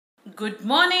Good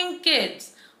morning,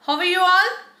 kids. How are you all?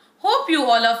 Hope you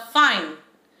all are fine.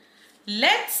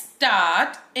 Let's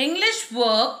start English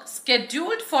work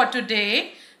scheduled for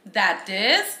today, that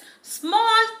is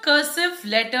small cursive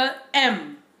letter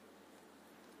M.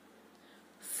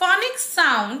 Phonic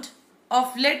sound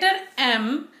of letter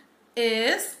M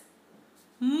is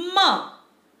M.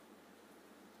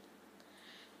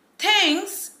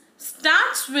 Things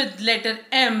starts with letter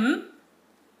M.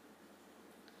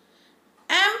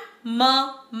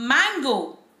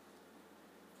 Mango.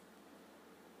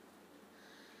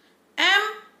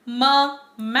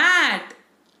 Mat.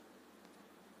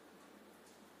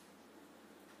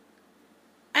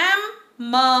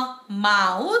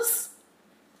 Mouse.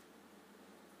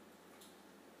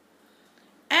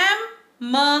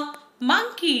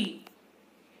 Monkey.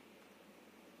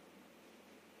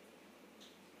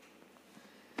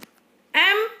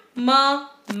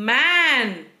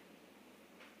 Man.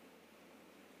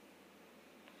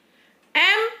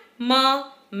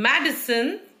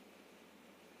 Madison.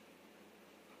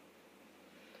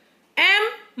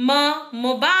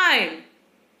 Mobile.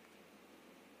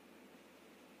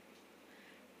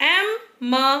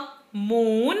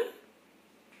 Moon.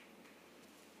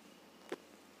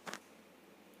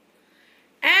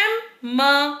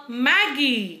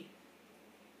 Maggie.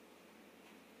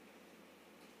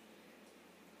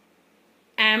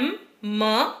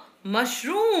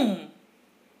 Mushroom.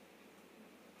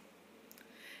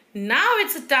 Now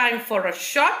it's a time for a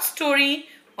short story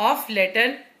of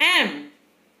letter M.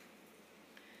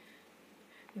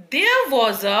 There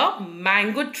was a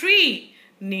mango tree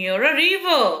near a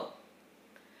river.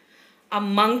 A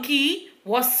monkey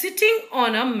was sitting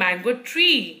on a mango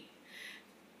tree,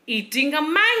 eating a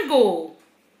mango.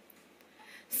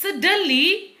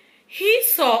 Suddenly, he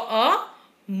saw a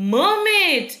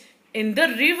mermaid in the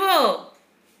river.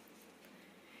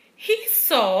 He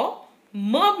saw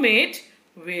mermaid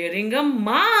wearing a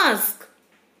mask.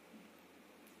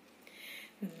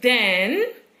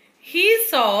 Then he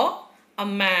saw a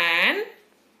man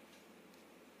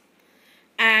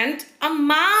and a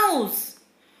mouse.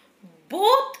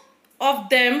 Both of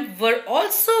them were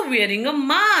also wearing a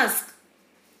mask.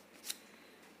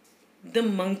 The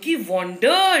monkey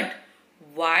wondered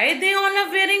why they all are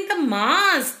wearing the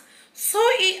mask. So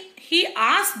he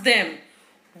asked them,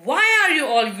 "Why are you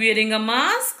all wearing a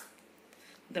mask?"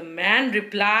 The man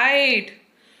replied,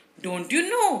 "Don't you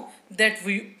know that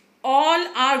we all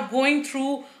are going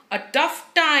through a tough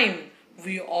time?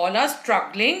 We all are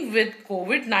struggling with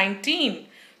COVID-19.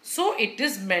 So it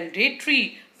is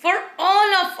mandatory for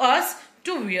all of us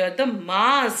to wear the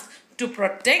mask to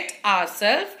protect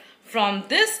ourselves from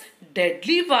this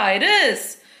deadly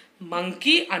virus."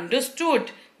 Monkey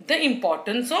understood the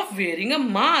importance of wearing a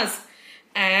mask,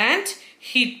 and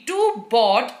he too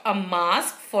bought a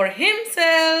mask for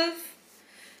himself.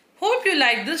 Hope you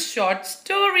like this short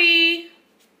story.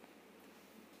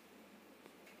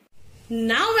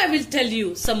 Now I will tell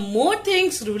you some more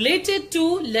things related to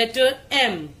letter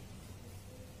M.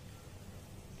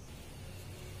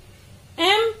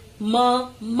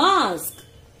 Mask.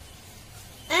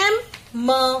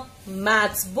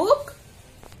 Maths book.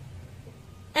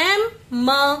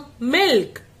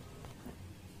 Milk.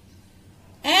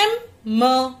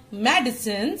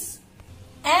 Medicines.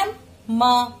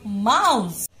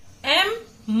 Mouse.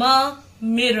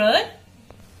 Mirror.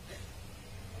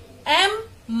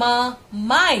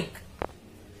 Mic.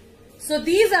 So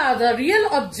these are the real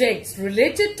objects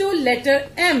related to letter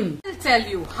M. I will tell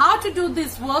you how to do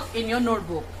this work in your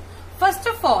notebook. First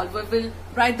of all, we will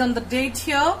write down the date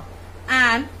here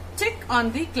and tick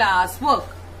on the class work.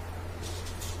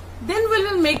 Then we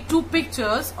will make two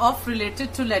pictures of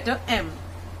related to letter M.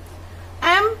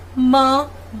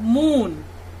 Moon.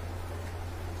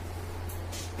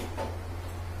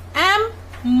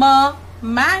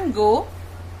 Mango.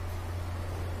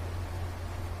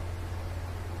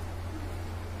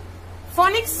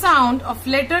 Phonic sound of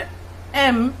letter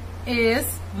M is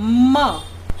M.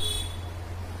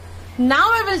 Now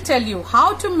I will tell you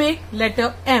how to make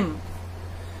letter M.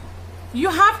 You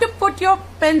have to put your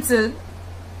pencil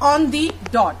on the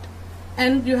dot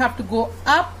and you have to go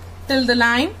up till the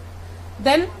line,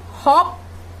 then hop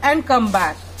and come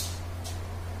back,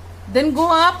 then go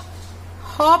up,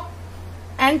 hop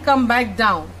and come back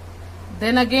down,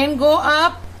 then again go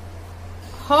up,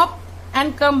 hop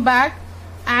and come back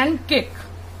and kick.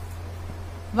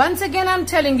 Once again I am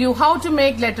telling you how to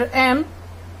make letter M.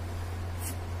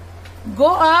 Go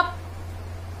up,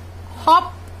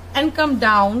 hop and come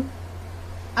down,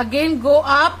 again go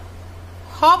up,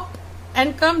 hop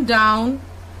and come down,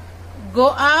 go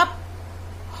up,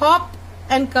 hop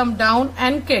and come down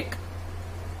and kick.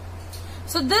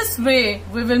 So this way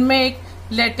we will make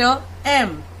letter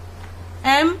M.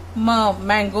 M,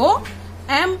 mango.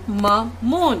 M,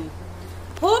 moon.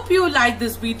 Hope you liked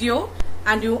this video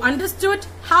and you understood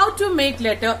how to make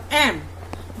letter M.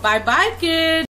 Bye bye kids.